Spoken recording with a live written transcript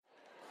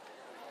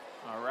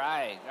All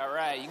right.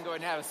 You can go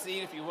ahead and have a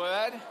seat if you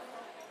would.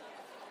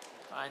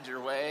 Find your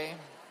way.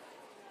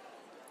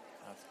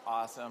 That's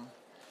awesome.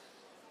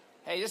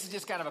 Hey, this is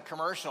just kind of a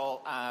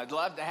commercial. I'd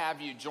love to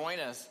have you join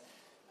us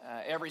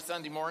every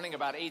Sunday morning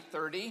about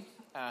 8:30.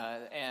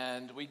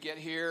 And we get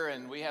here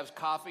and we have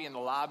coffee in the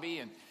lobby,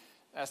 and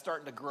that's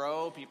starting to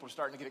grow. People are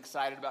starting to get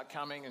excited about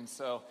coming. And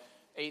so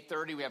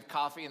 8:30, we have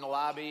coffee in the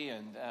lobby,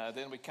 and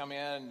then we come in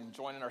and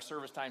join in our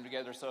service time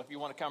together. So if you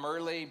want to come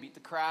early, beat the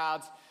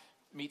crowds,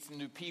 meet some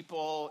new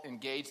people,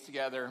 engage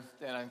together,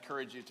 then I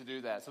encourage you to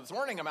do that. So this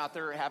morning I'm out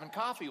there having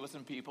coffee with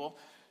some people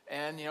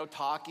and,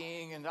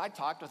 talking, and I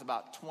talked with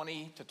about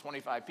 20 to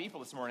 25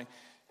 people this morning.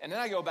 And then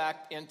I go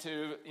back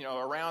into,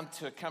 around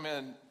to come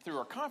in through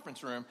our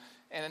conference room,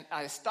 and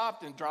I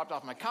stopped and dropped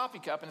off my coffee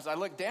cup, and as I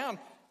looked down,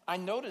 I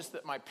noticed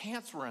that my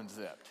pants were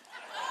unzipped.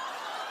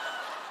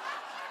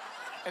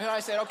 And then I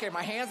said, okay,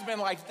 my hand's been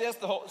like this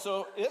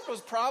so it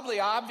was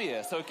probably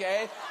obvious,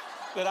 okay?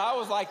 That I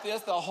was like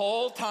this the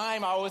whole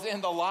time I was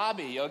in the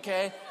lobby,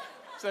 okay?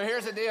 So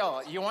here's the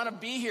deal. You want to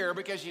be here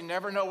because you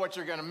never know what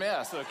you're going to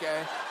miss,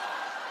 okay?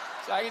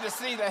 So I get to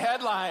see the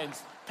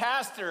headlines.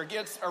 Pastor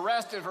gets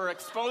arrested for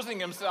exposing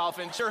himself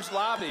in church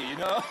lobby,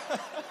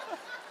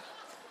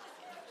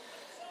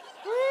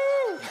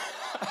 Woo!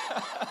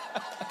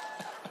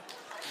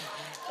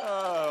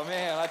 Oh,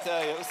 man, I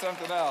tell you, it was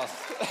something else.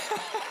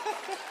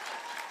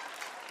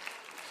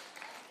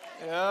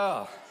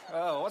 Yeah.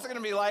 Oh, what's it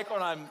going to be like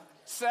when I'm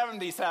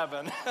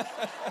 77?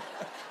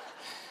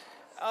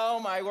 Oh,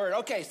 my word.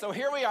 Okay, so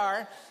here we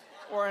are.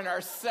 We're in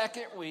our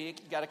second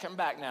week. You got to come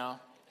back now.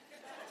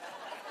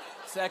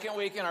 Second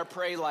week in our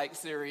Pray Like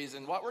series.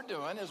 And what we're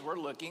doing is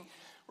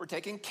we're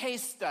taking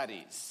case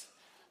studies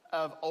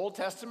of Old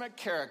Testament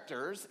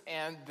characters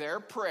and their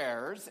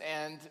prayers.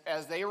 And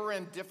as they were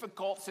in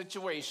difficult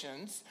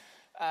situations,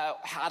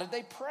 how did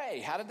they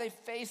pray? How did they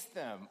face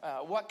them?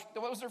 What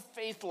was their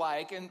faith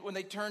like and when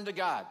they turned to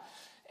God?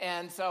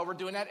 And so we're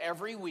doing that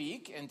every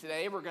week, and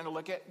today we're going to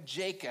look at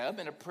Jacob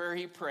and a prayer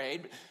he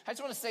prayed. I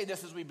just want to say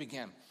this as we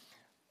begin.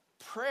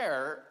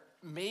 Prayer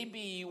may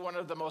be one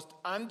of the most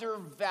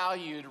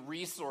undervalued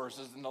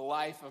resources in the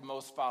life of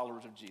most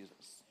followers of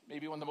Jesus.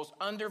 Maybe one of the most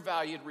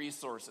undervalued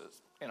resources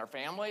in our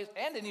families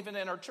and even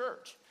in our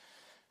church.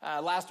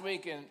 Last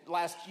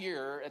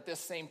year, at this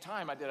same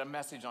time, I did a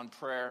message on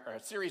prayer, or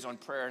a series on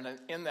prayer, and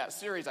in that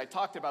series, I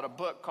talked about a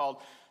book called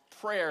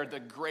Prayer, the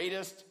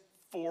Greatest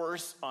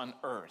Force on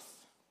Earth.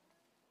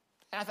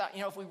 And I thought,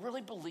 if we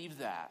really believe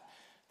that,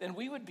 then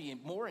we would be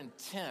more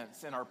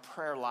intense in our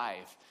prayer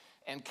life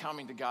and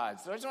coming to God.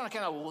 So I just want to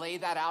kind of lay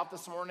that out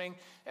this morning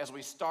as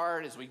we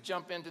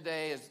jump in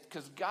today,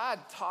 because God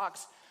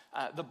talks,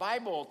 the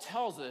Bible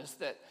tells us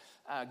that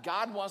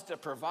God wants to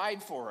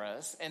provide for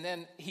us, and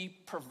then he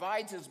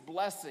provides his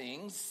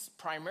blessings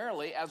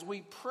primarily as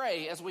we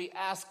pray, as we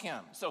ask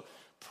him. So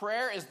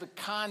prayer is the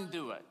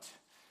conduit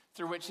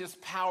through which his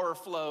power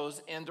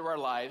flows into our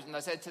lives. And I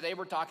said today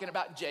we're talking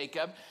about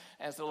Jacob.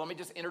 And so let me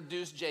just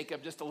introduce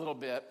Jacob just a little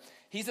bit.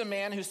 He's a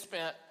man who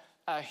spent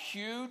a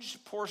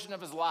huge portion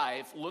of his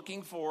life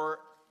looking for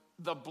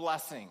the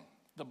blessing.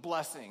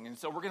 And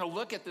so we're going to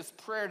look at this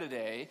prayer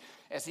today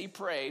as he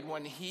prayed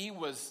when he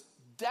was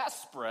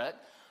desperate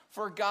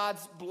for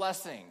God's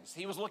blessings.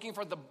 He was looking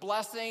for the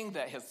blessing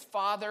that his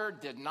father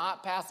did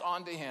not pass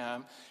on to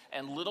him.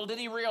 And little did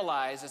he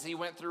realize as he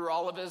went through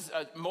all of his,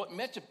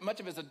 much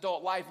of his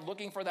adult life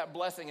looking for that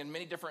blessing in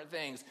many different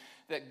things,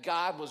 that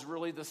God was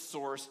really the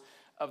source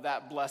of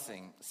that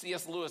blessing.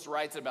 C.S. Lewis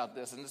writes about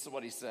this, and this is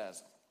what he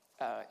says.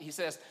 He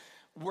says,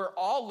 we're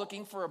all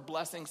looking for a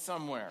blessing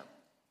somewhere.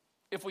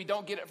 If we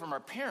don't get it from our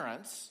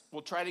parents,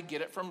 we'll try to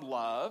get it from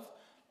love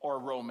or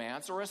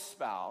romance or a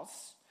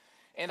spouse.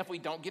 And if we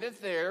don't get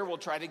it there, we'll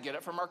try to get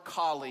it from our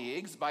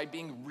colleagues by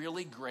being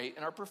really great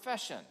in our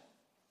profession.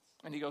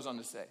 And he goes on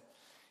to say,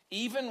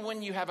 even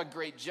when you have a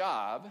great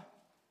job,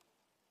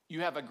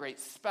 you have a great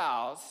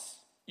spouse,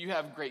 you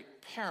have great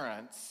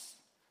parents,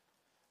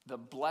 the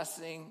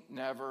blessing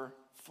never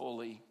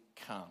fully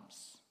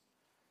comes.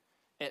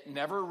 It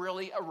never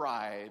really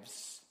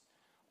arrives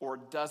or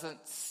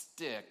doesn't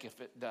stick if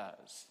it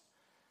does.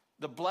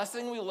 The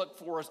blessing we look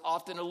for is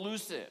often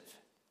elusive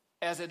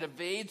as it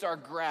evades our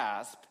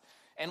grasp,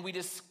 and we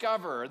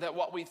discover that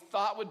what we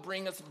thought would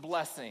bring us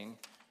blessing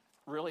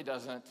really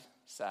doesn't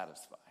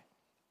satisfy.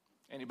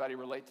 Anybody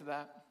relate to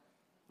that?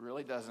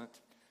 Really doesn't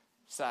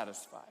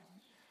satisfy.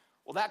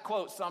 Well, that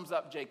quote sums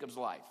up Jacob's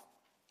life.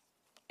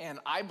 And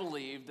I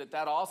believe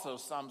that also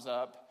sums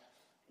up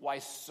why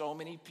so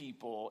many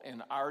people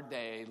in our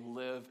day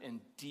live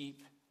in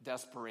deep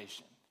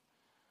desperation.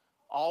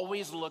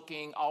 Always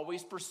looking,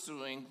 always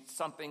pursuing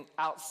something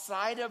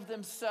outside of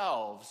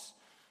themselves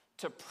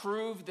to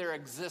prove their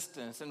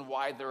existence and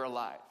why they're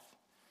alive.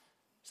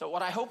 So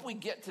what I hope we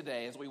get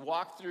today as we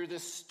walk through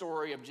this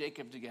story of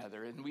Jacob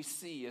together and we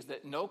see is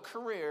that no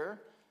career,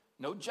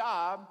 no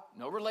job,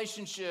 no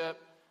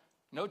relationship,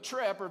 no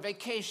trip or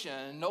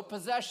vacation, no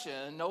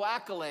possession, no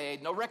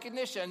accolade, no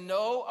recognition,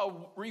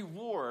 no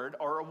reward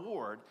or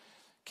award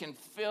can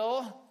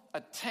fill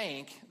a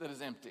tank that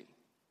is empty.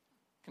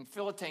 can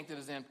fill a tank that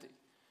is empty.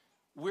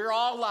 We're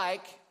all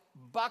like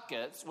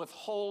buckets with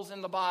holes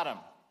in the bottom.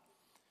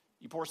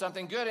 You pour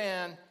something good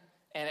in,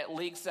 and it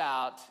leaks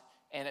out,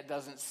 and it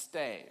doesn't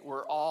stay.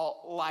 We're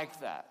all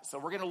like that. So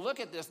we're going to look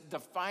at this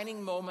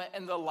defining moment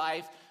in the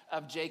life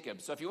of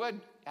Jacob. So if you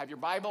would, have your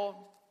Bible,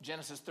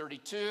 Genesis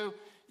 32.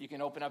 You can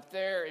open up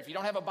there. If you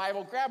don't have a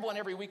Bible, grab one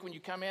every week when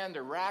you come in.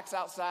 There are racks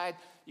outside.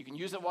 You can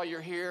use it while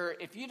you're here.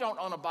 If you don't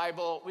own a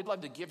Bible, we'd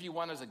love to give you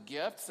one as a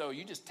gift. So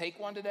you just take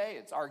one today.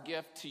 It's our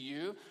gift to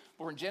you.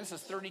 We're in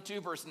Genesis 32,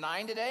 verse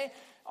 9 today.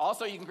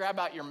 Also, you can grab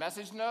out your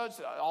message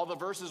notes. All the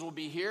verses will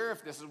be here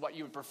if this is what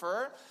you would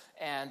prefer.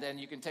 And then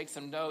you can take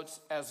some notes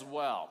as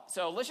well.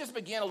 So let's just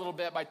begin a little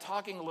bit by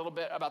talking a little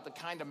bit about the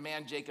kind of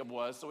man Jacob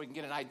was so we can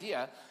get an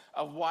idea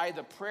of why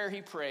the prayer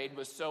he prayed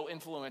was so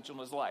influential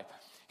in his life.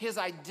 His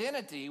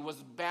identity was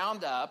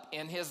bound up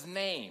in his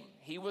name.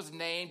 He was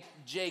named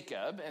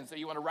Jacob, and so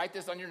you want to write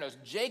this on your notes.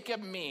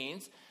 Jacob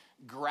means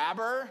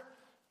grabber,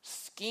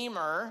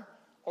 schemer,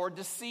 or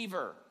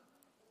deceiver.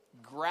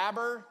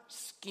 Grabber,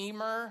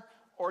 schemer,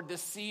 or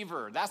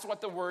deceiver. That's what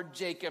the word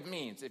Jacob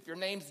means. If your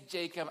name's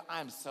Jacob,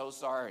 I'm so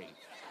sorry.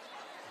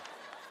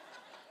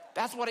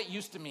 That's what it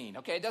used to mean,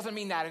 okay? It doesn't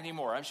mean that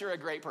anymore. I'm sure a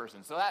great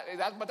person.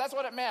 But that's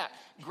what it meant.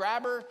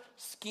 Grabber,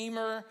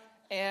 schemer,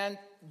 and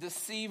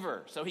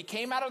deceiver. So he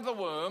came out of the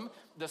womb,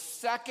 the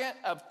second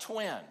of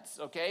twins,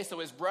 okay? So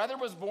his brother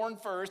was born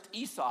first,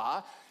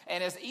 Esau,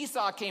 and as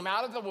Esau came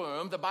out of the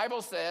womb, the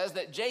Bible says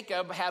that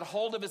Jacob had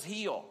hold of his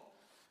heel,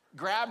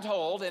 grabbed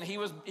hold, and he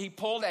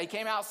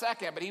came out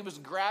second, but he was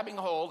grabbing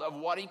hold of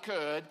what he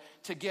could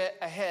to get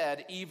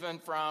ahead even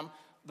from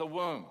the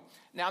womb.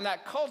 Now in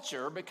that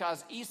culture,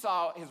 because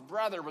Esau, his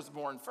brother, was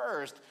born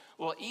first,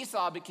 well,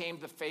 Esau became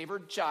the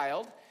favored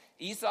child.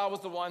 Esau was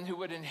the one who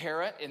would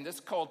inherit, in this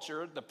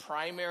culture, the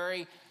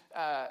primary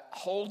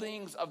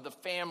holdings of the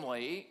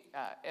family.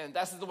 And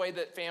that's the way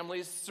that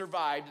families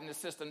survived in the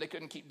system. They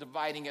couldn't keep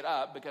dividing it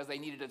up because they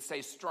needed to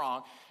stay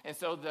strong. And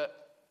so the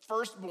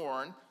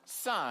firstborn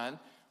son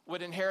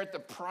would inherit the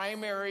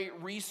primary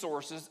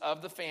resources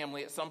of the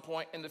family at some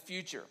point in the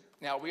future.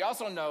 Now, we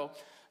also know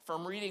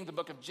from reading the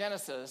book of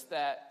Genesis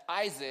that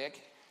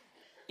Isaac,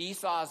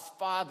 Esau's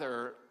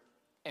father,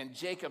 and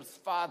Jacob's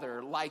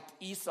father liked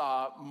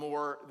Esau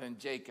more than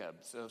Jacob.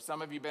 So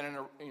some of you have been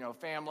in a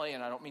family,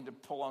 and I don't mean to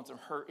pull on some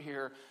hurt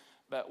here,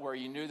 but where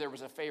you knew there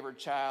was a favored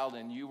child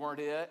and you weren't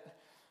it,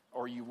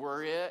 or you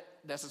were it.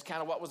 This is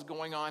kind of what was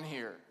going on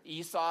here.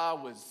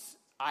 Esau was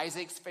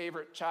Isaac's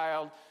favorite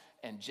child,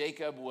 and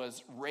Jacob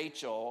was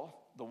Rachel,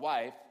 the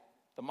wife,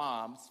 the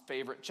mom's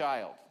favorite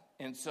child.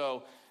 And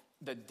so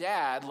the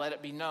dad let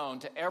it be known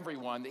to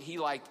everyone that he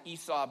liked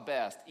Esau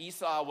best.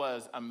 Esau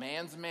was a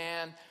man's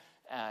man.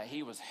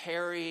 He was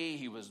hairy,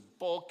 he was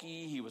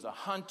bulky, he was a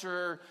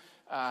hunter,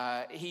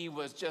 he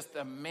was just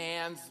a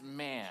man's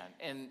man.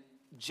 And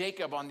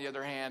Jacob, on the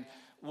other hand,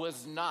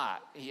 was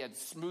not. He had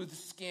smooth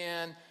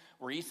skin.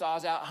 Where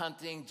Esau's out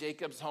hunting,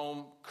 Jacob's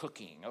home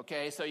cooking,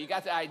 okay? So you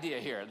got the idea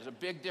here. There's a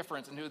big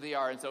difference in who they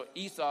are. And so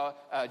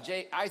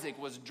Isaac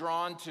was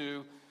drawn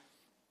to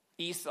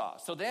Esau.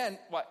 So then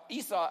what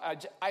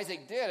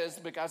Isaac did is,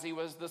 because he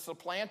was the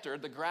supplanter,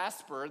 the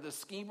grasper, the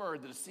schemer,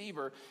 the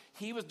deceiver,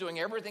 he was doing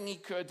everything he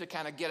could to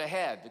kind of get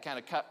ahead, to kind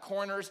of cut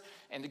corners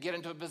and to get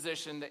into a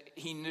position that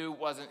he knew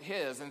wasn't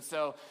his. And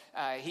so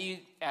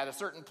he, at a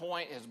certain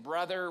point, his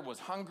brother was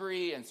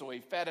hungry, and so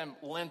he fed him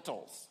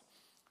lentils.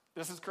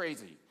 This is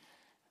crazy.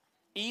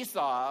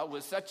 Esau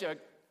was such a,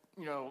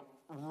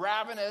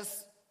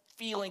 ravenous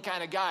feeling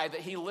kind of guy that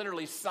he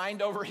literally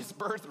signed over his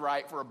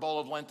birthright for a bowl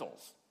of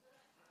lentils.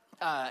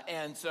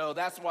 And so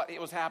that's what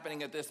it was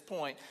happening at this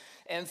point.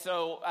 And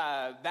so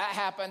that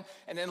happened.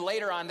 And then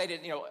later on, they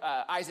didn't,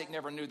 Isaac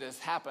never knew this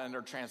happened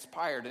or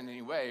transpired in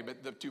any way,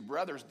 but the two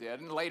brothers did.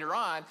 And later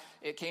on,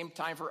 it came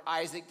time for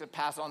Isaac to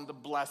pass on the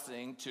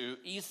blessing to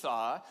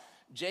Esau.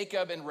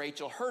 Jacob and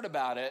Rachel heard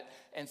about it,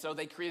 and so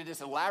they created this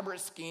elaborate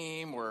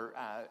scheme where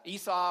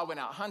Esau went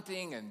out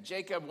hunting, and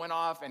Jacob went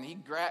off, and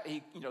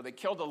they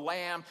killed a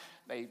lamb.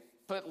 They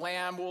put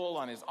lamb wool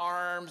on his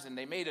arms, and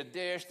they made a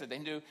dish that they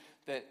knew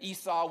that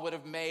Esau would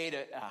have made,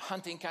 a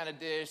hunting kind of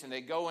dish, and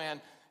they go in,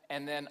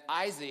 and then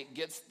Isaac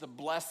gives the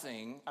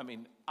blessing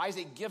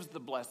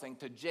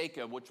to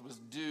Jacob, which was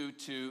due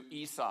to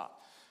Esau.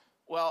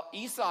 Well,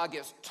 Esau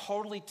gets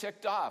totally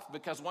ticked off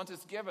because once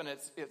it's given,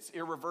 it's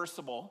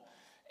irreversible.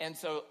 And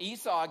so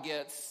Esau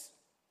gets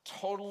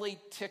totally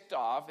ticked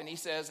off, and he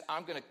says,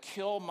 I'm going to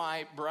kill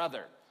my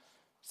brother.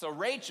 So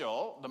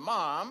Rachel, the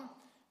mom,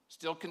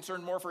 still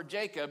concerned more for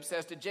Jacob,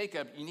 says to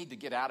Jacob, you need to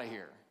get out of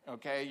here,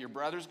 okay? Your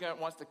brother's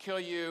wants to kill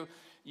you.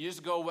 You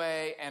just go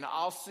away, and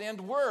I'll send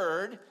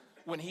word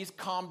when he's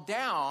calmed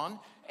down,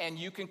 and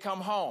you can come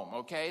home,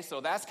 okay?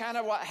 So that's kind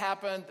of what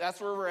happened. That's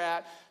where we're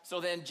at.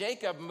 So then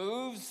Jacob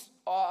moves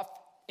off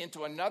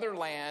into another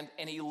land,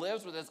 and he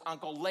lives with his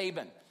uncle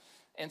Laban.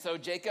 And so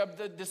Jacob,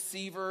 the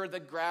deceiver,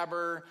 the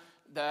grabber,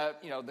 the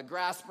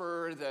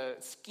grasper, the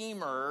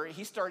schemer,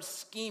 he starts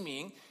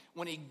scheming.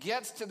 When he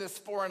gets to this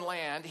foreign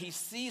land, he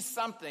sees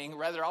something,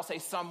 rather I'll say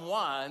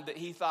someone, that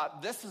he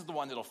thought, this is the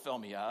one that'll fill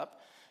me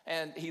up.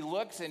 and he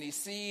looks and he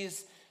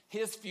sees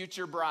his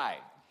future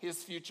bride.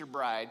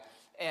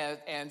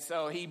 And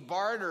so he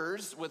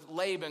barters with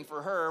Laban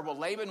for her. Well,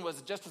 Laban was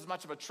just as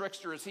much of a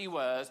trickster as he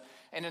was.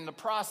 And in the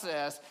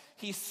process,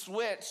 he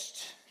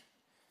switched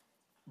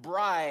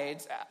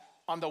brides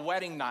on the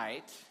wedding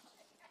night.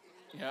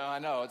 I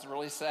know, it's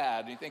really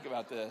sad when you think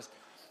about this.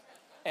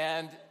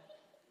 And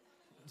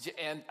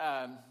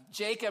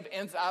Jacob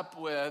ends up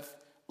with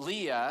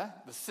Leah,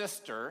 the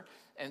sister.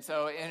 And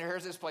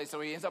here's this place. So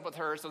he ends up with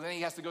her. So then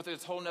he has to go through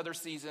this whole nother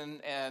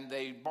season, and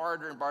they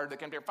barter. They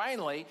come together.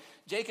 Finally,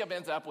 Jacob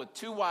ends up with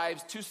 2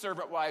 wives, 2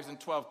 servant wives, and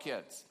 12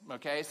 kids.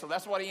 Okay, so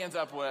that's what he ends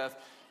up with,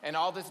 and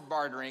all this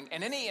bartering.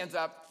 And then he ends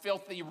up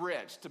filthy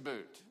rich to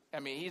boot. I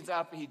mean,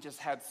 he just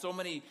had so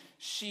many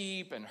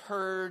sheep and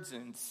herds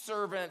and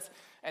servants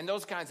and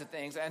those kinds of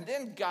things. And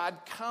then God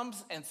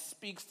comes and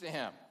speaks to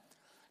him.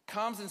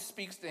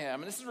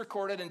 And this is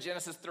recorded in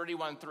Genesis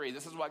 31:3.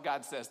 This is what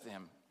God says to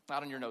him.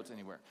 Not on your notes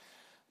anywhere.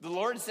 The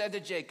Lord said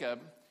to Jacob,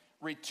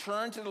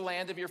 return to the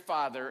land of your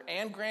father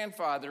and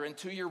grandfather and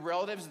to your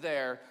relatives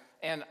there,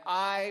 and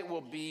I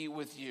will be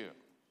with you.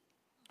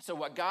 So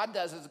what God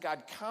does is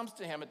God comes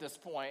to him at this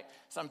point,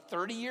 some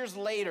 30 years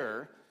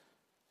later,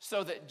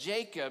 so that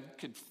Jacob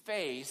could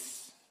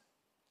face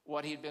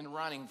what he'd been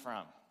running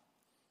from.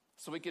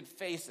 So he could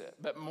face it.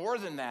 But more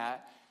than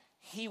that,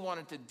 he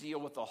wanted to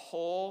deal with the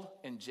hole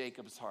in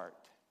Jacob's heart.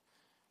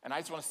 And I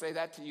just want to say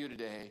that to you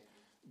today.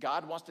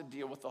 God wants to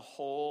deal with the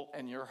hole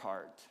in your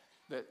heart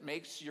that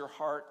makes your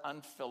heart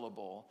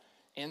unfillable,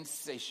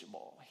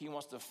 insatiable. He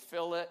wants to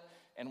fill it,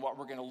 and what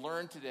we're going to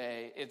learn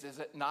today is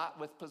it not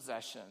with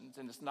possessions,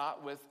 and it's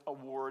not with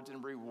awards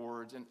and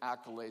rewards and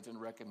accolades and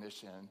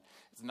recognition.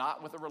 It's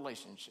not with a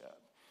relationship.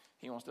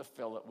 He wants to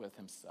fill it with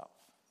himself.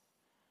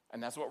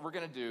 And that's what we're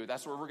going to do.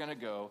 That's where we're going to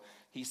go.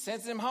 He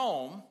sends him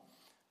home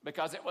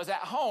because it was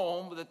at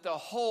home that the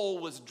hole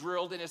was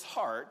drilled in his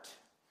heart,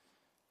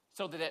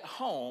 so that at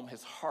home,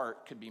 his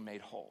heart could be made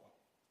whole.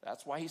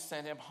 That's why he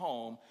sent him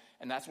home,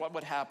 and that's what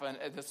would happen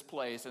at this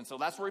place. And so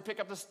that's where we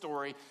pick up the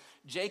story.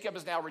 Jacob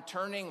is now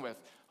returning with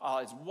all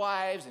his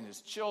wives and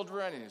his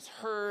children and his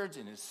herds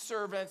and his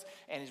servants,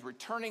 and he's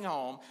returning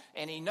home.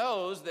 And he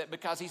knows that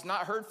because he's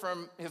not heard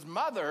from his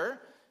mother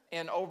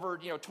in over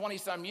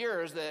 20-some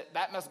years,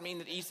 that must mean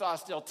that Esau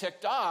is still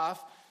ticked off.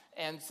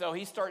 And so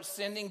he starts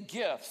sending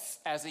gifts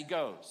as he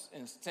goes,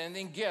 and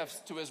sending gifts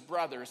to his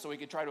brother so he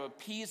could try to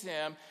appease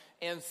him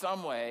in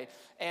some way.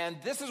 And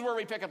this is where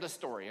we pick up the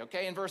story,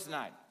 okay, in verse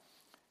 9.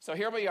 So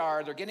here we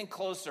are, they're getting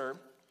closer,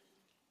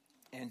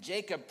 and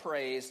Jacob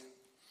prays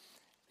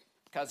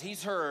because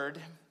he's heard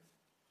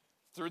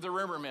through the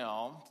rumor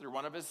mill, through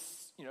one of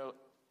his,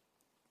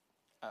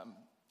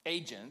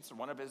 agents or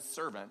one of his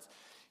servants,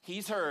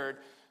 he's heard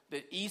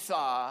that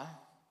Esau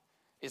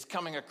is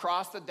coming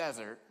across the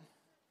desert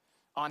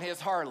on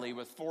his Harley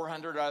with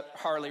 400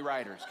 Harley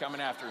riders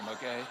coming after him,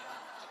 okay?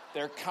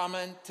 They're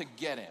coming to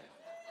get him.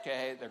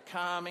 Okay, they're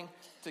coming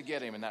to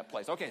get him in that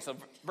place. Okay, so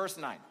verse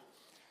 9.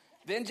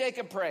 Then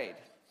Jacob prayed,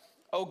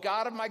 O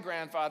God of my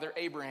grandfather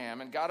Abraham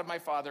and God of my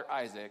father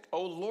Isaac,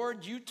 O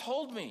Lord, you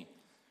told me,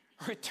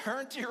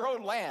 return to your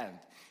own land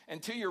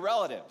and to your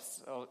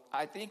relatives. So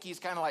I think he's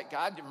kind of like,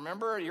 God,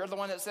 remember, you're the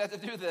one that said to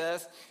do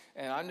this,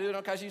 and I'm doing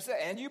it because you said,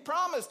 and you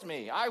promised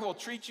me, I will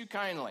treat you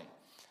kindly.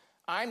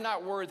 I'm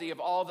not worthy of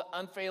all the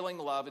unfailing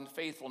love and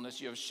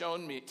faithfulness you have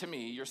shown to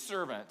me, your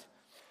servant,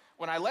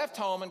 when I left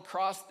home and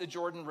crossed the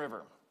Jordan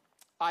River.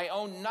 I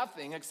own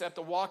nothing except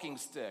a walking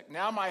stick.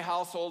 Now my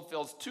household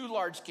fills 2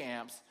 large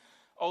camps.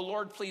 O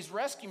Lord, please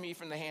rescue me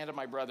from the hand of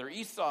my brother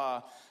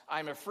Esau.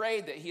 I'm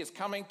afraid that he is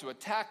coming to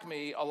attack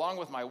me along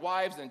with my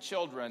wives and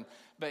children.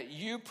 But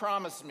you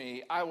promised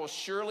me I will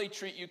surely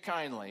treat you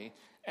kindly,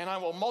 and I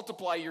will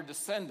multiply your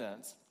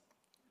descendants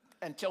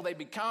until they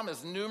become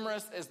as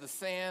numerous as the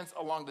sands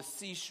along the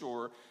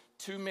seashore,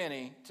 too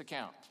many to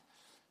count.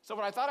 So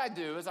what I thought I'd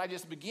do is I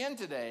just begin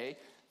today,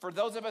 for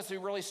those of us who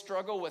really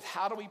struggle with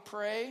how do we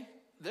pray,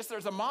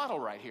 there's a model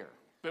right here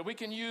that we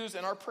can use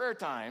in our prayer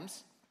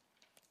times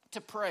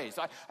to pray.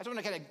 So I just want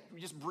to kind of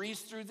just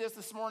breeze through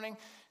this morning,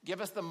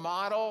 give us the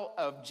model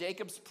of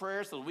Jacob's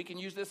prayer so that we can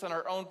use this in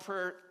our own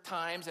prayer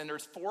times. And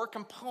there's 4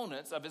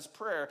 components of his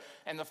prayer.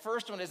 And the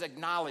first one is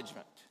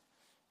acknowledgement.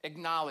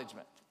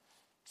 Acknowledgement.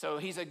 So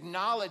he's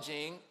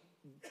acknowledging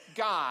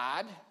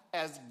God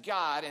as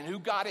God and who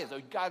God is.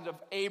 The God of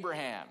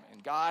Abraham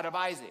and God of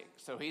Isaac.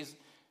 So he's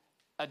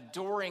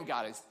adoring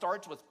God. It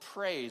starts with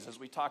praise, as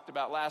we talked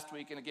about last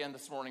week, and again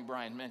this morning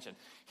Brian mentioned.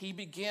 He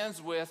begins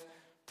with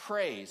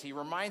praise. He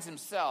reminds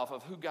himself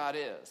of who God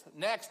is.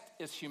 Next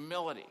is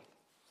humility.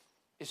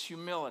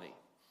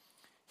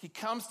 He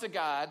comes to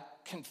God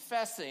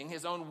confessing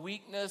his own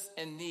weakness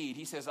and need.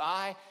 He says,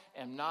 I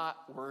am not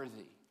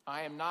worthy.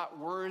 I am not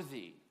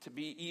worthy to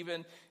be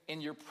even in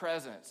your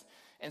presence.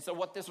 And so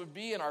what this would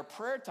be in our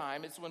prayer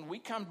time, it's when we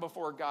come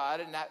before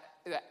God in that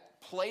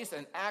place,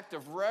 an act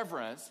of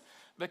reverence,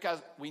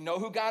 because we know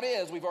who God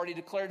is. We've already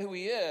declared who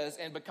he is.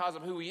 And because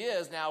of who he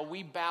is, now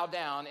we bow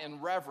down in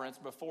reverence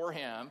before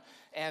him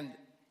and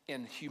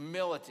in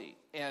humility.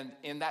 And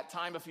in that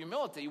time of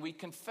humility, we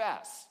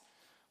confess.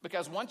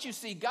 Because once you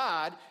see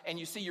God and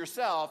you see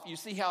yourself, you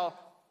see how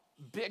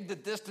big the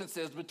distance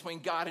is between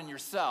God and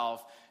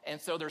yourself. And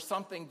so there's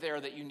something there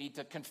that you need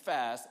to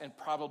confess and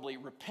probably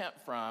repent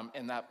from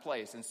in that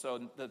place. And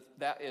so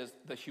that is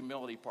the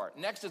humility part.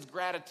 Next is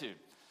gratitude.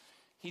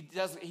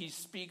 He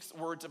speaks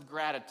words of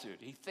gratitude.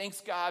 He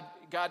thanks God,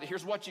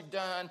 here's what you've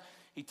done.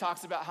 He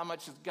talks about how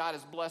much God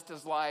has blessed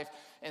his life.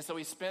 And so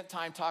he spent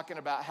time talking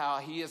about how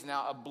he is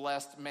now a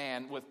blessed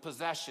man with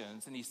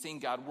possessions, and he's seen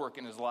God work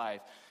in his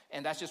life.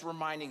 And that's just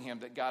reminding him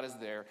that God is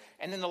there.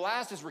 And then the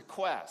last is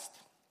request.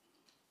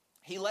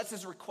 He lets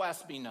his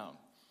request be known.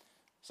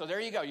 So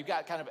there you go. You've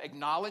got kind of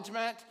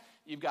acknowledgement,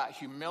 you've got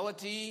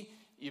humility,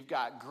 you've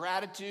got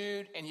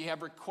gratitude, and you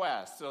have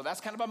requests. So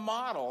that's kind of a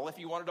model, if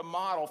you wanted a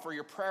model for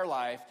your prayer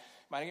life.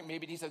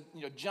 Maybe it needs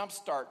a jump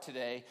start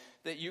today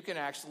that you can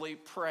actually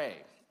pray.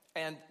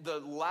 And the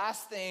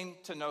last thing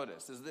to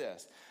notice is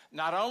this.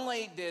 Not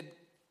only did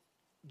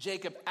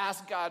Jacob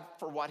ask God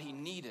for what he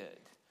needed,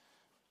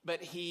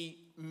 but he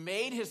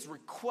made his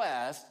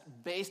request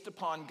based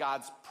upon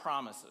God's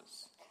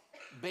promises.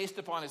 Based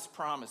upon his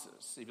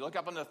promises. If you look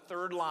up on the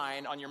third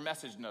line on your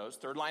message notes,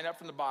 third line up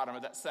from the bottom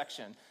of that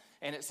section,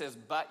 and it says,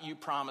 but you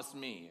promised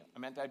me. I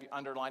meant to have you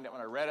underlined it when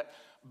I read it,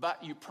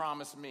 but you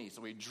promised me.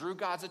 So he drew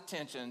God's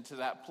attention to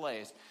that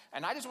place.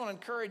 And I just want to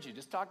encourage you,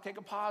 take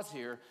a pause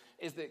here,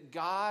 is that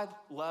God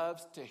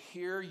loves to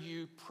hear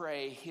you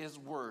pray his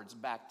words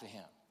back to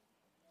him.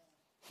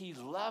 He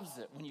loves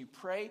it when you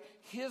pray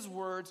his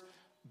words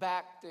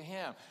back to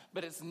him.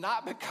 But it's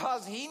not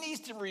because he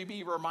needs to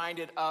be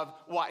reminded of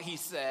what he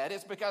said.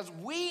 It's because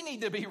we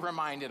need to be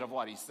reminded of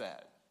what he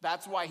said.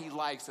 That's why he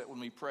likes it when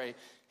we pray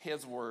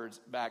his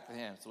words back to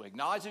him. So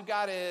acknowledge who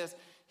God is.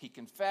 He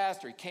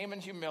confessed, or he came in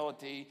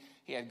humility.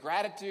 He had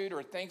gratitude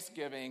or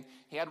thanksgiving.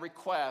 He had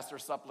requests or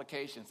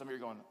supplication. Some of you are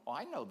going, oh,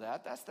 I know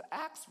that. That's the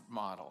Acts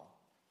model.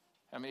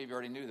 How many of you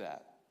already knew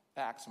that?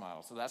 Acts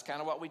model. So that's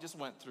kind of what we just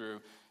went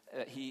through.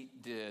 He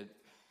did,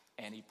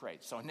 and he prayed.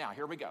 So now,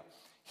 here we go.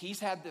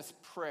 He's had this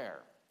prayer.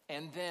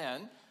 And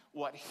then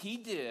what he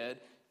did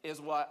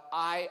is what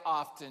I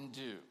often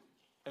do.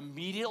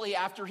 Immediately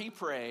after he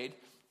prayed,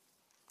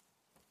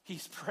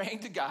 he's praying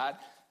to God.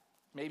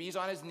 Maybe he's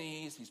on his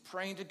knees. He's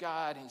praying to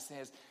God. And he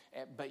says,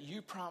 but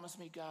you promised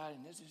me, God.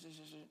 And this.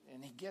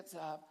 And he gets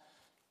up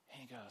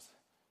and he goes,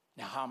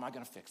 now how am I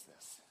going to fix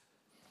this?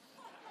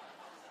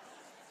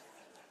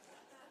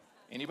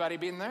 Anybody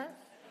been there?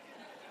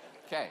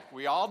 Okay,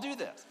 we all do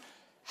this.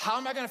 How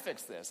am I going to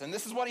fix this? And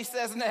this is what he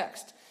says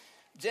next.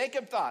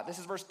 Jacob thought, this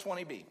is verse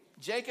 20b.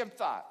 Jacob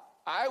thought,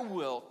 I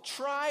will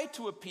try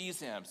to appease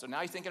him. So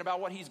now he's thinking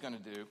about what he's going to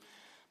do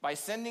by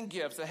sending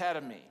gifts ahead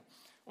of me.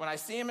 When I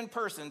see him in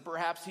person,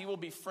 perhaps he will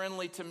be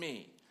friendly to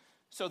me.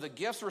 So the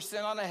gifts were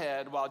sent on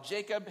ahead while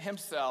Jacob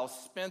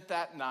himself spent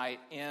that night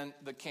in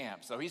the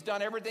camp. So he's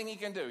done everything he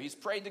can do. He's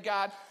prayed to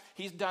God.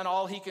 He's done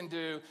all he can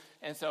do.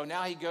 And so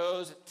now he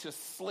goes to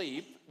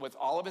sleep with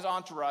all of his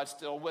entourage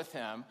still with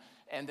him.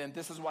 And then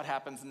this is what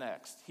happens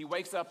next. He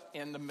wakes up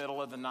in the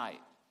middle of the night.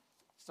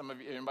 Some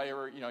of you, anybody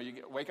ever, you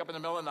wake up in the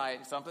middle of the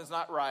night, something's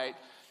not right,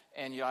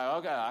 and you're like,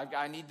 oh God,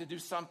 I need to do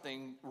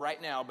something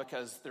right now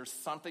because there's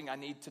something I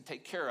need to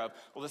take care of.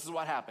 Well, this is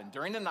what happened.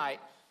 During the night,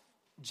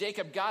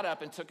 Jacob got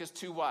up and took his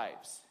 2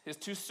 wives, his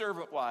 2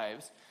 servant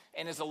wives,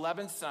 and his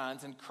 11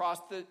 sons, and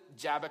crossed the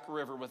Jabbok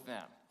River with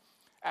them.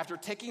 After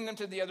taking them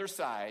to the other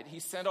side, he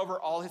sent over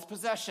all his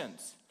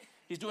possessions.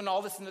 He's doing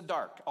all this in the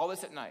dark, all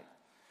this at night.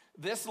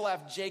 This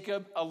left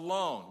Jacob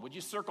alone. Would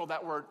you circle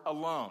that word,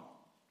 alone?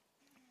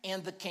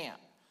 In the camp.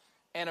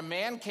 And a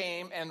man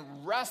came and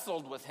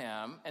wrestled with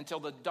him until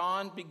the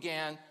dawn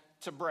began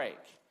to break.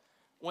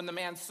 When the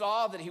man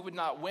saw that he would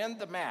not win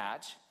the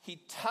match,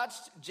 he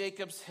touched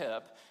Jacob's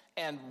hip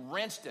and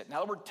wrenched it.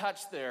 Now the word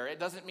touch there, it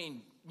doesn't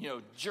mean,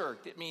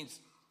 jerked. It means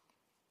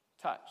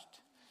touched.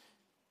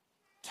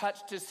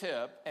 Touched his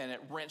hip and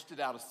it wrenched it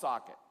out of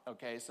socket.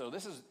 Okay, so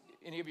this is,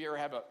 any of you ever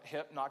have a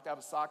hip knocked out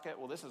of socket?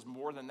 Well, this is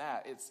more than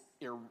that.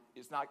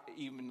 It's not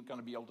even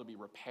going to be able to be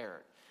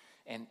repaired.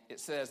 And it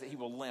says that he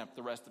will limp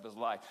the rest of his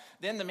life.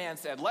 Then the man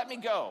said, let me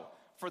go,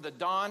 for the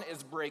dawn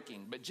is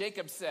breaking. But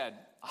Jacob said,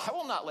 I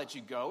will not let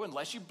you go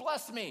unless you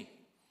bless me.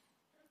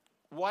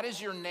 What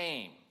is your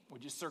name?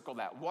 Would you circle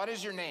that? What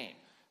is your name?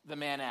 The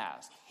man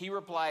asked. He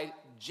replied,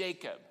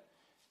 Jacob.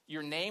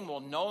 Your name will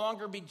no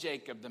longer be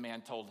Jacob, the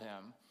man told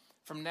him.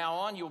 From now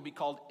on, you will be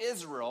called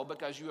Israel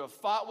because you have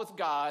fought with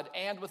God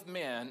and with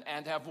men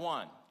and have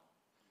won.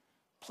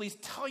 Please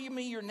tell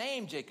me your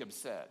name, Jacob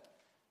said.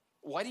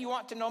 Why do you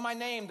want to know my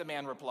name? The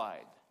man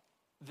replied.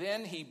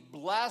 Then he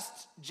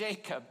blessed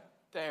Jacob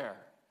there.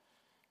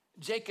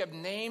 Jacob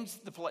named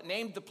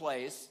the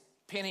place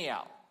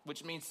Peniel,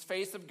 which means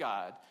face of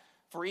God.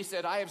 For he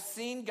said, I have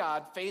seen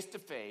God face to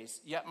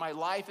face, yet my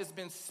life has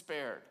been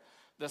spared.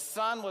 The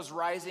sun was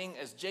rising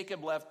as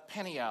Jacob left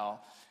Peniel,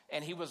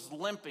 and he was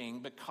limping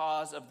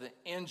because of the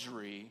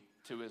injury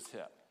to his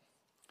hip.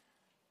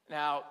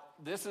 Now,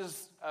 this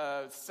is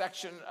a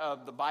section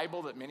of the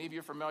Bible that many of you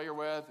are familiar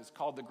with. It's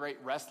called the Great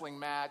Wrestling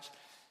Match.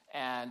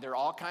 And there are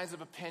all kinds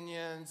of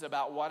opinions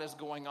about what is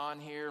going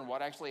on here and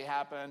what actually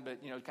happened,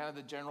 but, kind of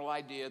the general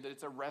idea that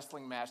it's a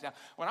wrestling match. Now,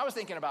 when I was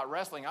thinking about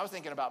wrestling, I was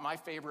thinking about my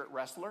favorite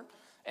wrestler.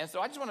 And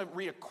so I just want to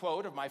read a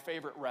quote of my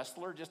favorite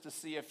wrestler just to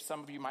see if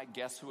some of you might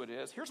guess who it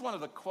is. Here's one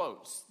of the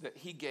quotes that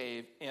he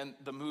gave in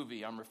the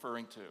movie I'm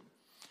referring to.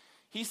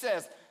 He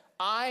says,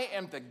 "I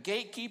am the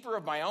gatekeeper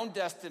of my own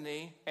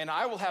destiny, and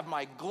I will have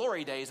my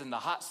glory days in the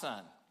hot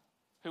sun."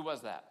 Who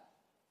was that?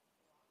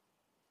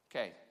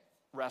 Okay,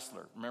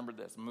 wrestler. Remember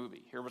this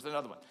movie. Here was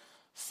another one.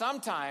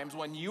 "Sometimes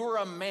when you're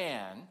a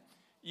man,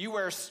 you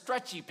wear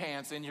stretchy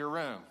pants in your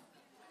room."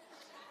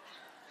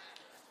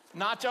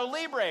 Nacho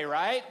Libre,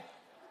 right?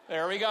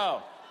 There we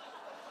go.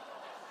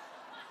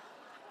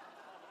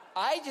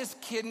 I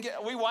just couldn't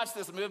get, we watched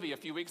this movie a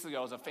few weeks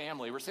ago as a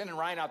family. We're sending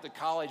Ryan out to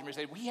college, and we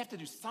said, we have to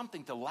do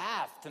something to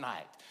laugh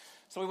tonight.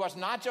 So we watched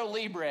Nacho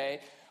Libre,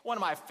 one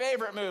of my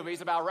favorite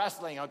movies about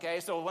wrestling,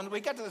 okay? So when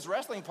we got to this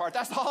wrestling part,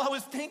 that's all I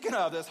was thinking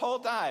of this whole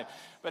time.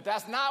 But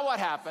that's not what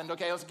happened,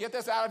 okay? Let's get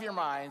this out of your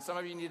mind. Some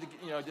of you need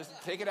to,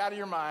 just take it out of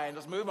your mind.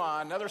 Let's move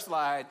on, another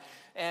slide.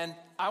 And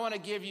I want to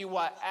give you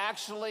what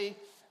actually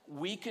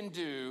we can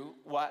do,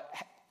 what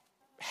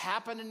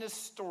happened in this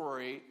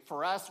story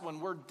for us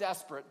when we're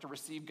desperate to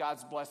receive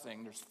God's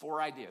blessing. There's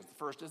 4 ideas. The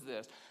first is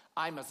this: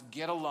 I must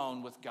get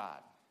alone with God.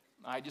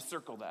 I just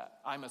circled that.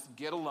 I must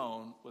get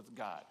alone with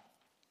God.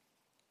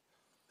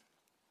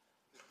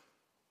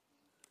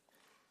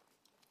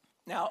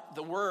 Now,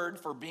 the word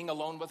for being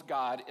alone with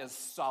God is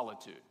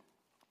solitude.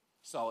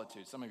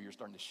 Solitude. Some of you are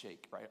starting to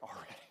shake, right,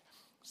 already.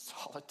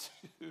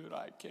 Solitude,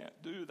 I can't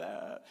do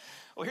that.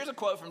 Well, here's a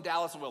quote from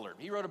Dallas Willard.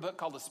 He wrote a book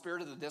called The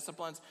Spirit of the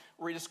Disciplines,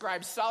 where he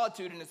describes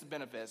solitude and its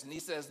benefits. And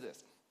he says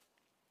this.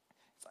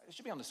 It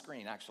should be on the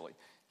screen, actually.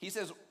 He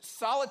says,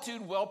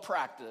 "Solitude well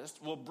practiced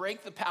will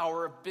break the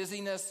power of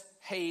busyness,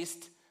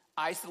 haste,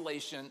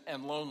 isolation,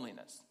 and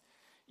loneliness.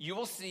 You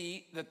will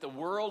see that the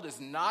world is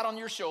not on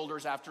your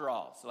shoulders after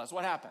all." So that's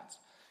what happens.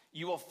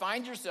 "You will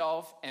find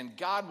yourself, and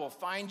God will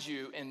find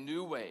you in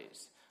new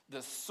ways.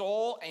 The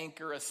soul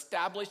anchor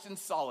established in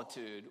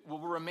solitude will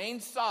remain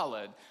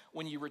solid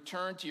when you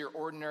return to your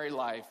ordinary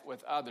life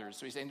with others."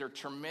 So he's saying there are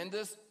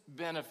tremendous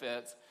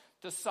benefits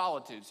to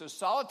solitude. So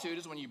solitude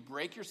is when you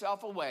break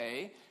yourself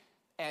away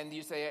and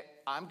you say,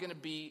 I'm going to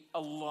be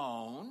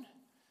alone.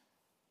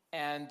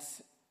 And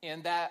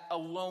in that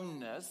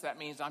aloneness, that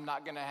means I'm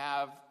not going to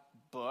have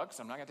books.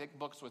 I'm not going to take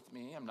books with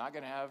me. I'm not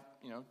going to have,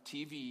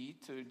 TV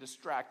to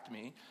distract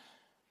me.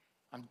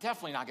 I'm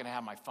definitely not going to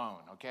have my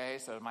phone, okay?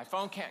 So my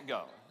phone can't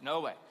go. No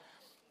way.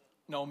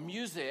 No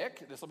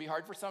music. This will be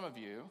hard for some of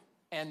you.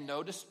 And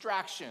no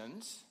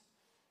distractions.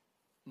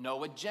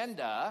 No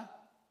agenda.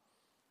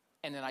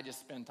 And then I just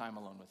spend time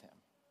alone with him.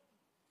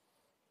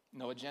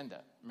 No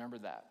agenda. Remember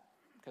that.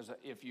 Because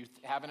if you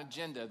have an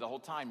agenda the whole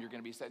time, you're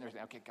going to be sitting there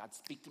saying, okay, God,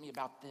 speak to me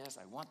about this.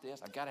 I want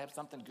this. I've got to have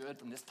something good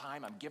from this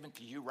time I'm giving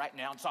to you right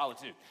now in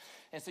solitude.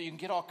 And so you can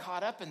get all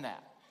caught up in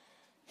that.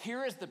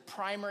 Here is the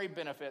primary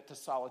benefit to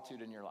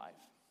solitude in your life.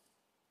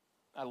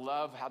 I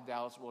love how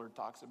Dallas Willard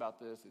talks about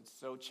this. It's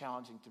so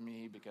challenging to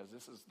me because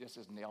this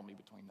has nailed me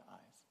between the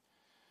eyes.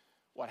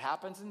 What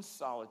happens in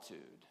solitude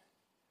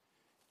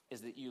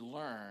is that you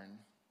learn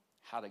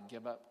how to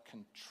give up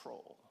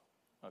control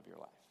of your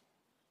life.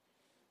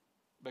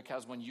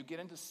 Because when you get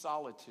into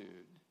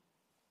solitude,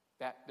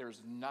 that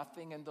there's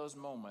nothing in those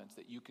moments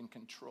that you can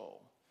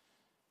control.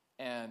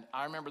 And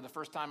I remember the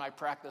first time I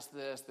practiced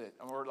this, that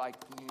we're like,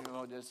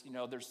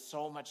 there's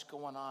so much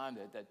going on,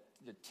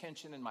 the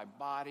tension in my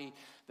body,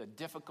 the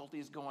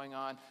difficulties going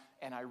on.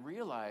 And I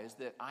realized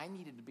that I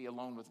needed to be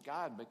alone with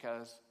God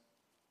because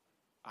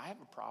I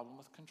have a problem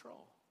with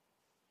control.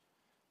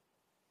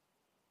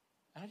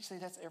 And I just say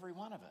that's every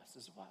one of us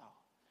as well.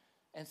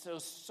 And so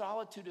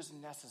solitude is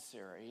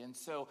necessary. And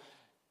so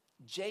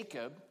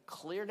Jacob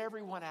cleared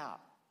everyone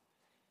out.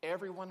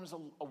 Everyone was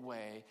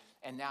away,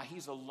 and now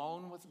he's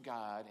alone with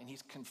God, and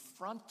he's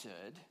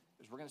confronted,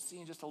 as we're going to see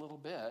in just a little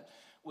bit,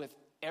 with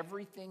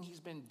everything he's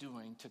been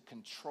doing to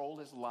control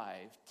his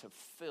life to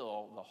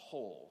fill the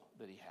hole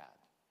that he had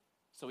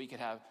so he could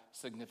have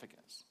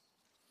significance.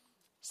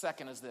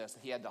 Second is this: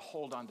 he had to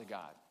hold on to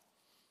God.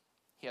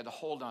 He had to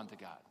hold on to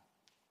God.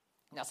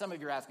 Now, some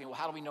of you are asking, well,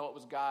 how do we know it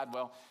was God?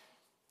 Well,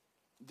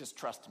 just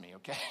trust me,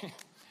 okay?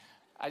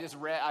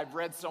 I've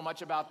read so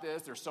much about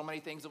this. There's so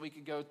many things that we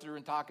could go through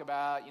and talk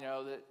about.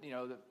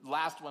 The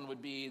last one would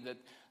be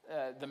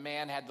that the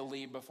man had to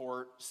leave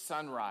before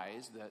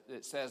sunrise.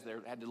 It says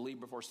there had to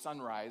leave before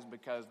sunrise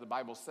because the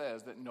Bible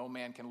says that no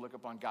man can look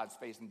upon God's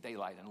face in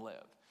daylight and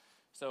live.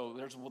 So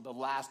there's the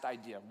last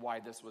idea of why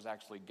this was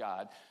actually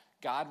God.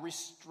 God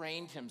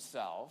restrained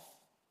himself,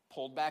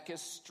 pulled back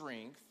his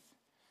strength.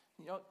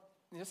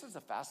 This is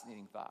a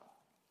fascinating thought,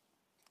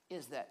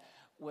 is that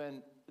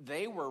when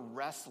they were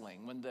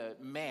wrestling, when the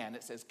man,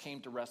 it says, came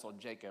to wrestle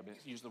Jacob, it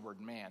used the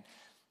word man.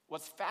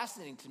 What's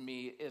fascinating to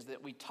me is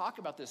that we talk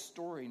about this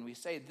story and we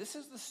say, this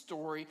is the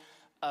story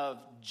of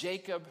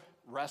Jacob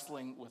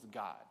wrestling with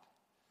God.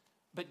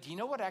 But do you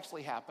know what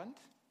actually happened?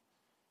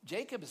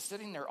 Jacob is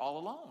sitting there all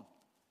alone.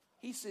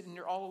 He's sitting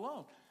there all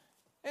alone.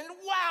 And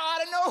wow,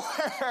 out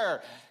of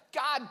nowhere,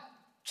 God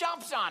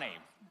jumps on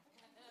him,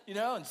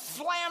 and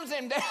slams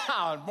him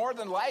down, more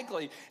than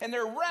likely. And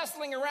they're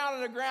wrestling around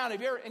on the ground.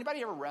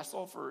 Anybody ever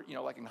wrestle for,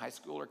 like in high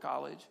school or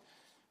college?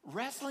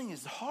 Wrestling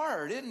is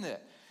hard, isn't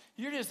it?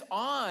 You're just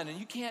on, and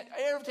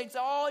it takes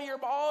all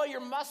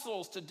your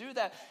muscles to do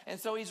that. And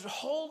so he's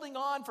holding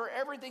on for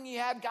everything he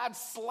had. God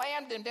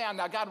slammed him down.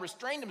 Now, God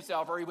restrained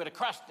himself, or he would have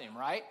crushed him,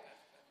 right?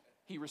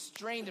 He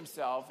restrained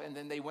himself, and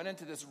then they went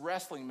into this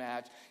wrestling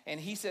match, and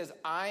he says,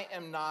 I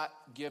am not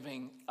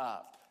giving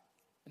up.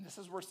 And this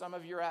is where some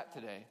of you are at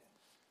today.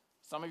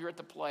 Some of you are at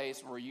the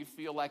place where you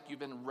feel like you've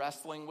been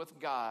wrestling with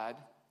God,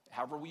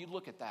 however we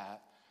look at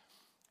that,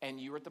 and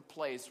you're at the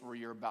place where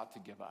you're about to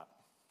give up.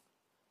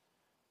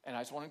 And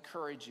I just want to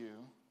encourage you,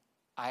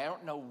 I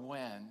don't know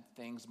when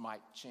things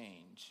might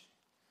change,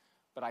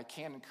 but I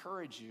can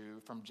encourage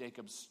you from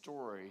Jacob's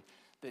story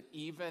that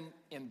even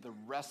in the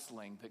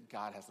wrestling, that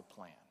God has a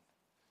plan.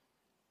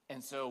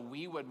 And so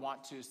we would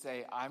want to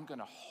say, I'm going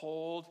to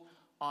hold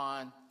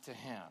on to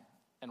him.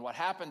 And what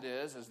happened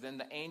is then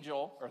the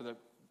angel, or the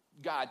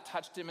God,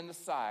 touched him in the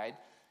side,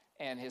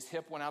 and his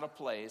hip went out of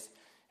place,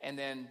 and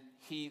then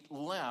he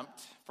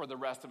limped for the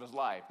rest of his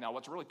life. Now,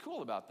 what's really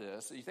cool about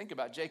this, you think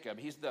about Jacob,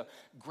 he's the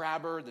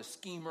grabber, the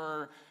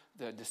schemer,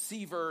 the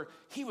deceiver.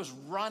 He was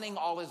running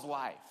all his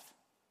life.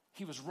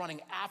 He was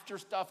running after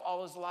stuff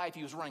all his life.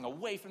 He was running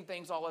away from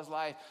things all his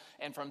life.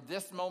 And from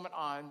this moment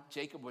on,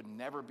 Jacob would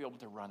never be able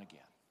to run again.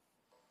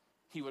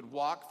 He would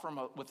walk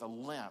with a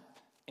limp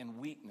and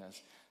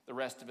weakness the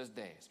rest of his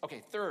days.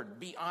 Okay, third,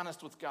 be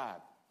honest with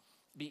God.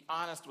 Be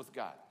honest with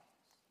God.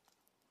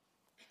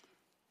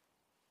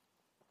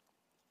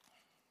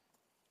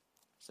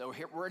 So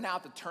here, we're now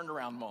at the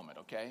turnaround moment,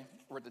 okay?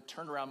 We're at the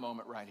turnaround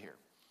moment right here.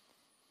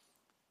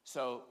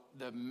 So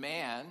the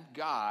man,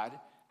 God,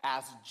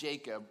 asked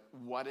Jacob,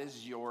 what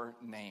is your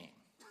name?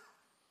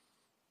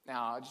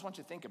 Now, I just want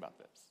you to think about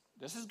this.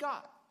 This is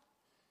God.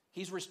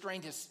 He's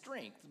restrained his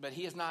strength, but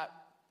he has not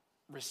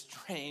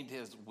restrained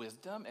his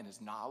wisdom and his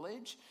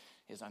knowledge,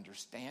 his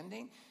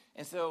understanding.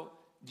 And so,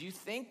 do you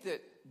think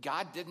that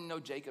God didn't know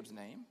Jacob's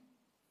name?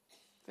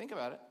 Think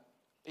about it.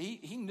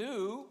 He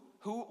knew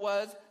who it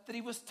was that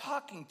he was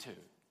talking to.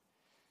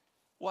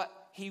 What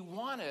he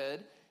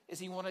wanted is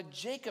he wanted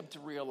Jacob to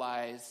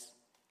realize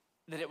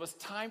that it was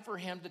time for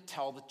him to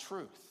tell the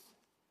truth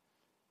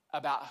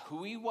about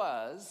who he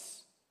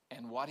was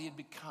and what he had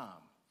become.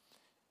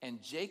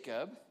 And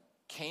Jacob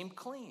came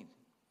clean.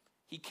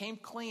 He came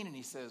clean and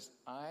he says,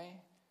 I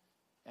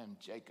am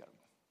Jacob.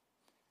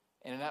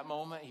 And in that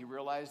moment, he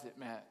realized it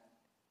meant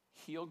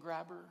heel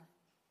grabber,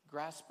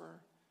 grasper,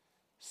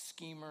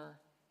 schemer,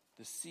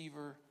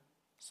 deceiver,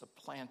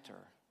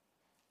 supplanter.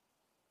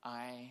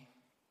 I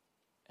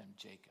am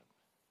Jacob.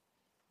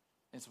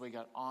 And so he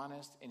got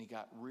honest and he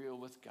got real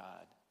with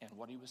God. And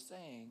what he was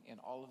saying in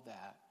all of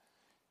that,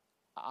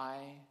 I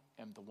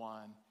am the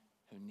one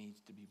who needs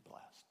to be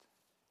blessed.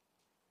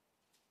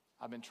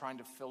 I've been trying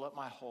to fill up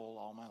my hole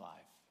all my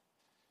life.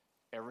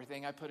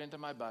 Everything I put into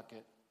my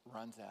bucket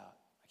runs out.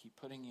 I keep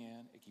putting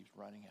in, it keeps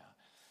running out.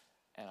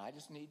 And I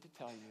just need to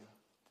tell you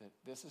that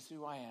this is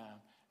who I am,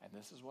 and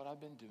this is what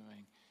I've been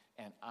doing,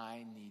 and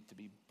I need to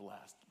be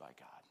blessed by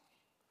God.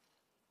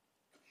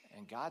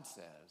 And God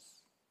says,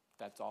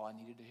 that's all I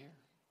needed to hear.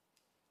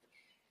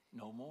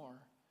 No more.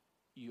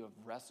 You have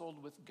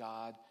wrestled with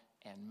God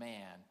and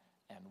man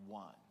and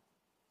won.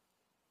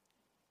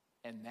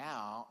 And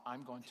now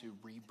I'm going to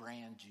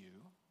rebrand you.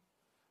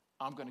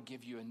 I'm going to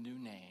give you a new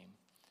name.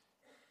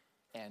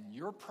 And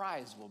your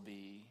prize will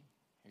be,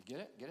 here, get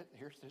it? Get it?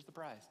 Here's the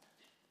prize.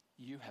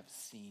 You have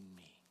seen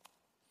me.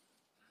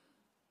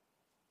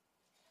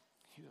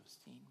 You have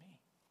seen me.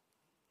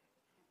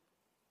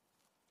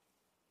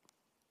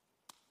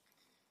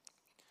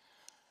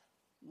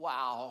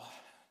 Wow.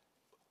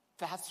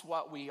 That's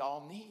what we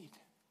all need,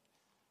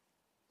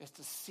 is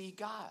to see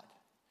God.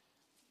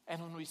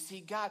 And when we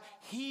see God,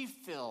 he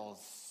fills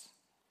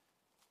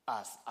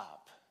us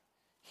up.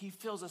 He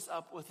fills us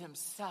up with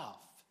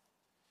himself.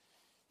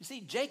 You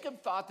see,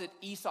 Jacob thought that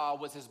Esau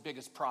was his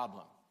biggest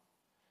problem,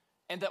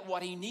 and that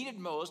what he needed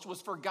most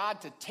was for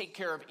God to take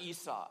care of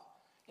Esau.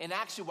 In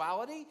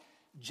actuality,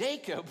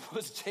 Jacob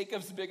was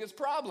Jacob's biggest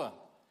problem.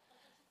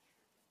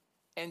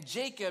 And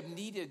Jacob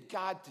needed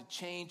God to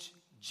change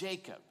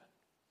Jacob.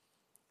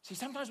 See,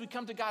 sometimes we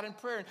come to God in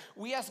prayer and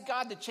we ask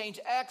God to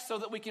change X so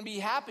that we can be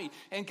happy.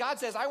 And God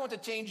says, I want to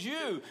change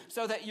you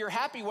so that you're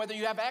happy whether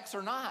you have X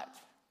or not.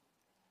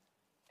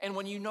 And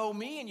when you know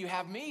me and you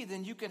have me,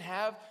 then you can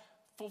have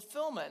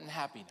fulfillment and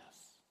happiness.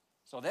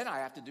 So then I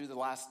have to do the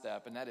last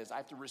step, and that is I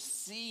have to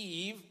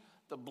receive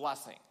the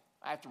blessing.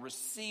 I have to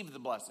receive the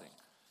blessing.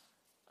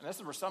 And this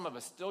is where some of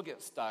us still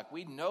get stuck.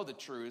 We know the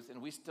truth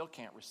and we still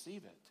can't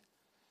receive it.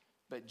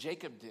 But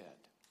Jacob did.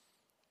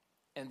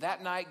 And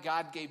that night,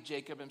 God gave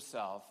Jacob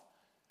himself,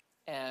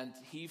 and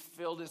he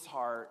filled his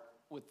heart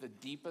with the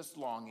deepest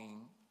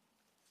longing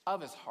of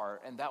his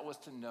heart, and that was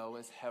to know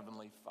his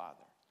heavenly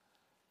Father.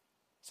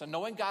 So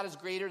knowing God is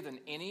greater than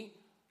any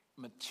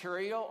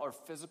material or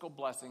physical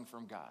blessing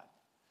from God.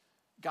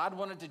 God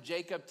wanted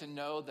Jacob to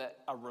know that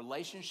a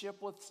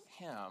relationship with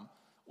him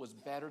was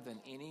better than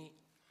any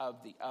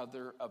of the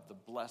other of the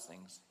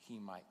blessings he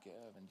might give.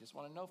 And just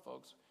want to know,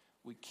 folks,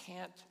 we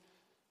can't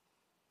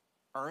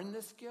earn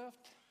this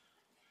gift.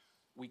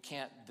 We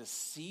can't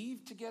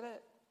deceive to get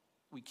it.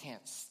 We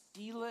can't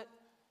steal it.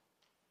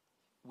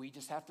 We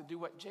just have to do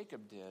what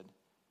Jacob did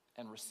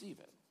and receive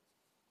it.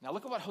 Now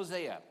look at what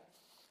Hosea.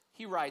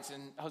 He writes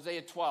in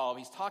Hosea 12,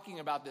 he's talking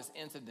about this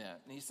incident,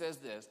 and he says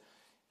this: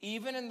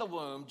 even in the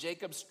womb,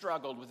 Jacob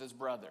struggled with his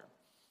brother.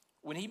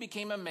 When he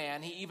became a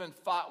man, he even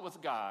fought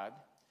with God.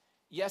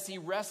 Yes, he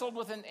wrestled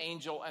with an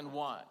angel and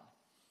won.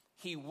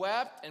 He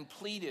wept and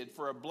pleaded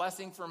for a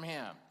blessing from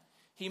him.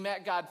 He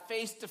met God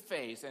face to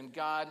face, and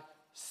God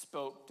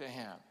spoke to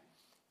him.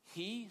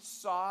 He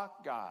saw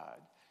God,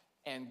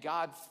 and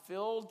God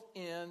filled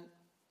in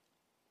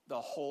the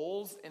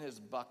holes in his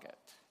bucket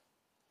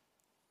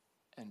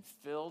and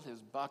filled his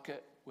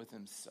bucket with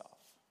himself.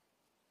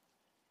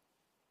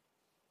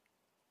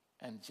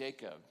 And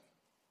Jacob,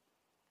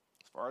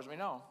 as far as we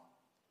know,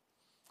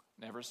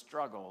 never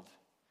struggled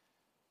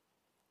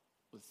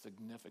with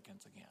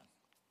significance again.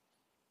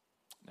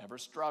 Never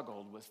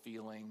struggled with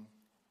feeling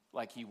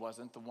like he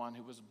wasn't the one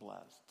who was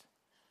blessed.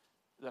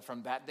 That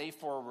from that day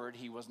forward,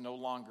 he was no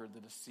longer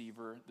the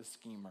deceiver, the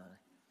schemer,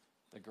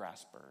 the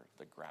grasper,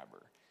 the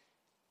grabber.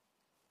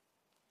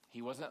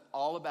 He wasn't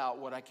all about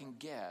what I can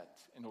get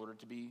in order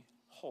to be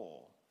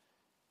whole.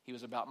 He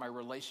was about my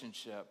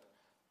relationship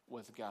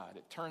with God.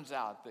 It turns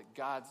out that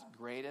God's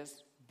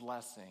greatest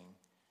blessing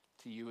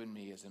to you and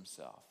me is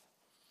himself.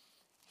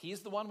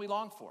 He's the one we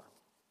long for.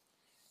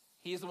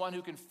 He is the one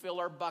who can fill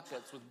our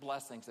buckets with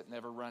blessings that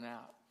never run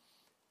out.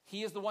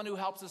 He is the one who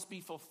helps us be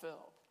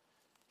fulfilled.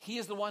 He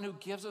is the one who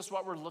gives us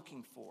what we're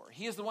looking for.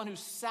 He is the one who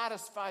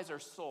satisfies our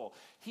soul.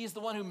 He is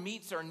the one who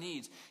meets our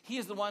needs. He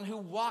is the one who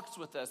walks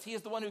with us. He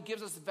is the one who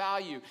gives us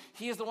value.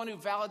 He is the one who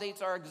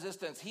validates our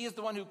existence. He is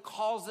the one who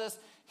calls us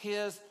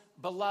his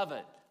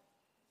beloved.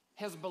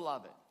 His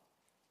beloved.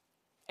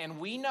 And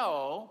we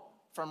know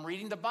from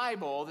reading the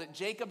Bible that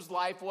Jacob's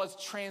life was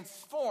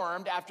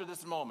transformed after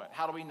this moment.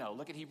 How do we know?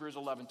 Look at Hebrews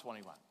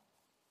 11:21.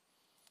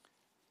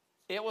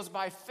 It was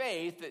by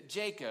faith that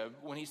Jacob,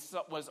 when he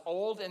was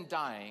old and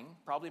dying,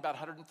 probably about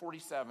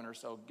 147 or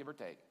so, give or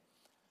take,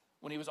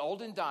 when he was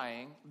old and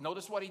dying,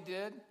 notice what he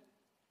did?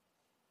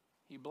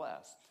 He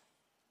blessed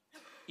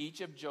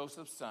each of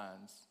Joseph's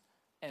sons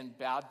and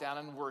bowed down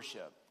in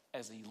worship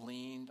as he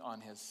leaned on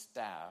his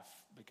staff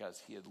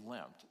because he had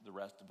limped the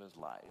rest of his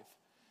life.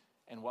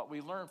 And what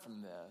we learn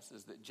from this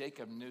is that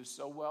Jacob knew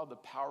so well the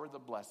power of the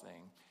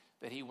blessing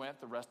that he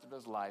went the rest of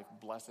his life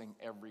blessing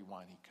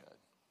everyone he could.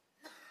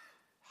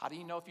 How do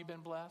you know if you've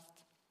been blessed?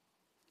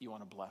 You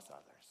want to bless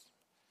others.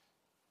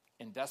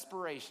 In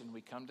desperation,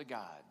 we come to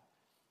God.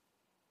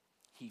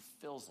 He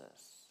fills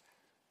us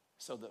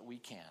so that we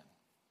can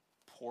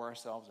pour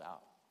ourselves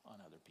out on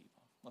other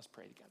people. Let's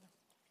pray together.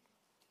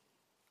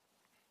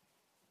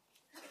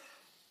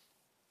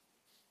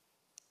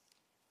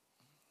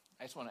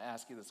 I just want to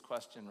ask you this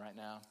question right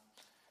now.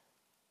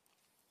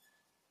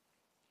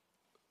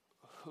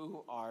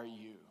 Who are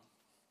you?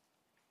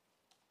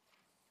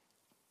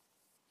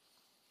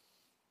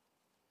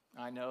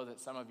 I know that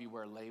some of you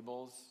wear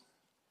labels,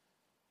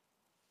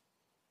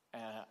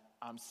 and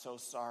I'm so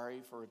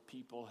sorry for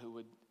people who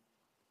would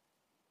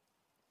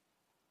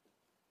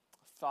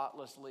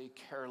thoughtlessly,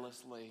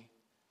 carelessly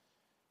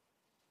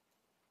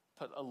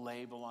put a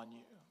label on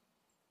you.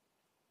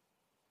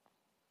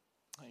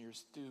 You're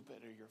stupid,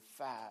 or you're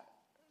fat,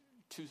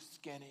 too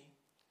skinny,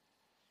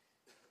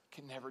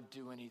 can never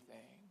do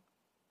anything.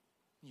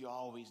 You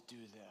always do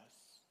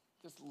this.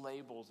 Just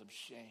labels of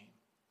shame.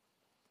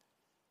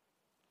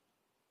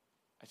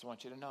 I just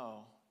want you to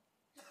know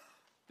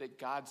that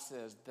God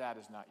says that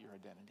is not your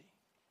identity.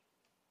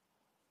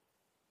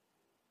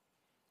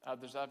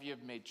 Others of you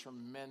have made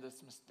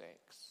tremendous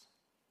mistakes.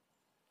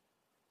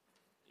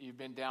 You've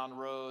been down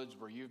roads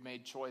where you've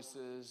made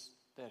choices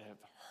that have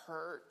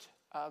hurt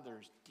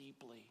others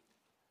deeply.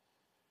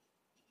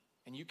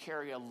 And you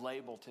carry a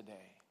label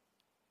today.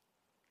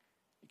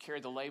 You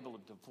carry the label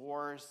of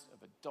divorce,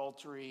 of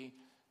adultery,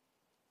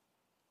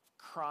 of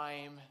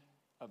crime,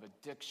 of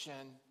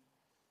addiction.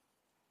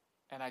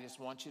 And I just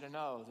want you to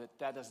know that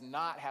that does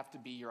not have to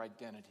be your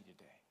identity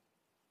today.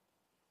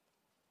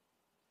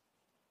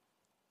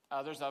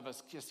 Others of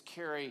us just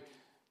carry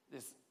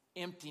this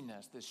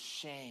emptiness, this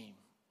shame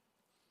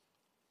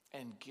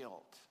and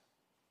guilt.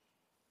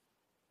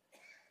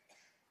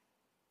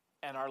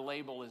 And our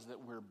label is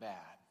that we're bad.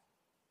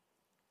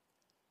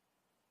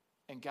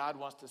 And God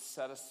wants to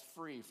set us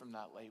free from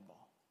that label.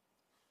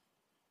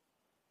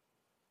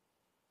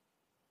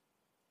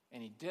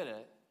 And he did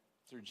it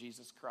through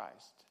Jesus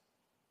Christ.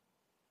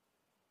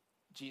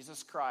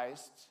 Jesus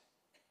Christ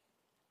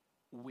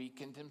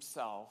weakened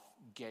himself,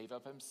 gave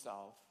up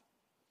himself,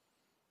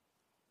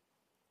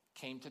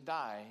 came to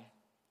die,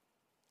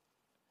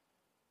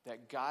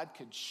 that God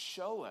could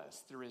show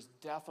us through his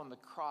death on the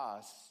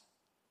cross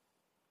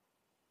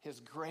his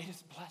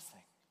greatest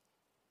blessing.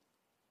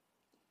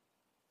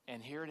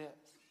 And here it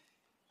is.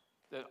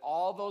 that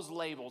all those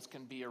labels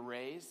can be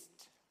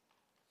erased,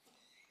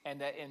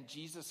 and that in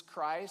Jesus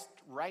Christ,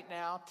 right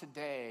now,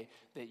 today,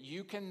 that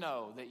you can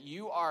know that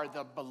you are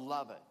the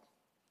beloved,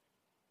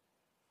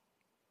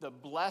 the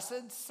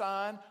blessed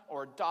son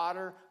or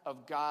daughter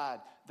of God,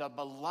 the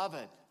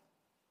beloved.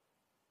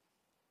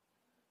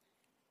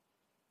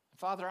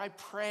 Father, I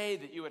pray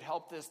that you would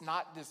help this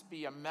not just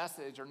be a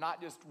message or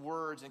not just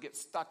words and get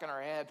stuck in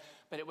our head,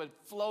 but it would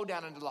flow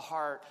down into the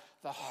heart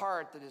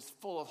that is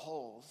full of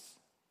holes.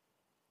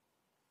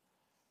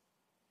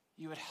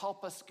 You would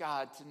help us,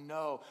 God, to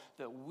know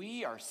that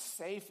we are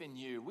safe in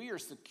you. We are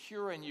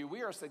secure in you.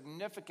 We are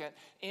significant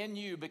in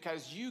you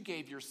because you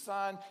gave your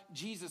Son,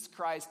 Jesus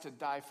Christ, to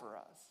die for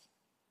us.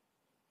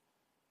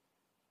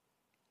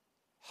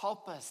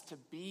 Help us to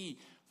be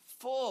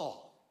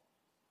full.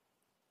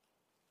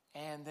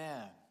 And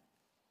then,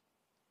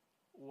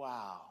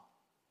 wow,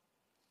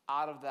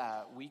 out of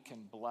that, we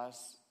can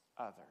bless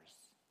others.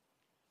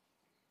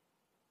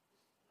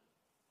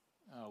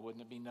 Oh,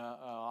 wouldn't it be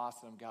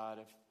awesome, God,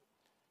 if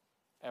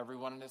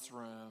everyone in this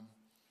room,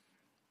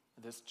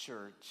 this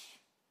church,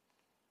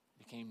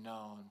 became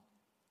known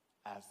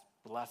as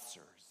blessers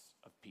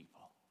of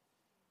people?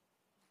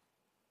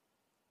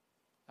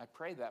 I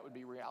pray that would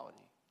be reality.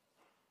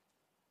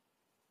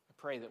 I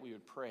pray that we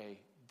would pray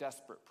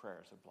desperate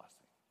prayers of blessing.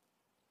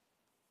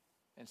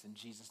 And it's in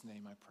Jesus'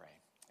 name I pray.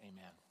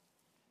 Amen.